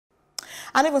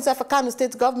And even for Kano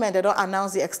State Government, they don't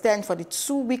announce the extent for the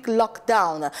 2-week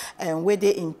lockdown where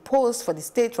they imposed for the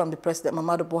state from the President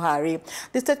Muhammadu Buhari.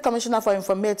 The State Commissioner for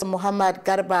Information, Muhammad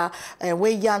Garba,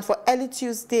 where Yan for early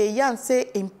Tuesday, Yan say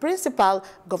in principle,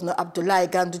 Governor Abdullahi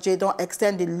Ganduje don't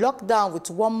extend the lockdown with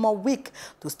 1 more week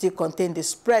to still contain the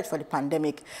spread for the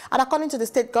pandemic. And according to the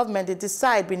state government, they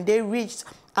decide when they reached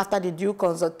after the due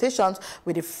consultations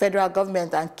with the federal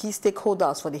government and key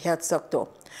stakeholders for the health sector.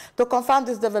 To confirm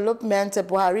this development,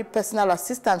 Buhari personal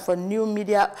assistant for new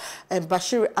media,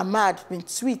 Bashir Ahmad, in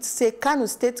tweet say Kano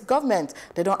State Government,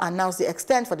 they don't announce the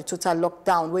extent for the total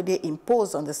lockdown where they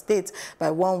impose on the state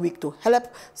by 1 week to help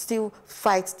still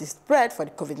fight the spread for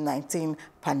the COVID-19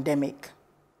 pandemic.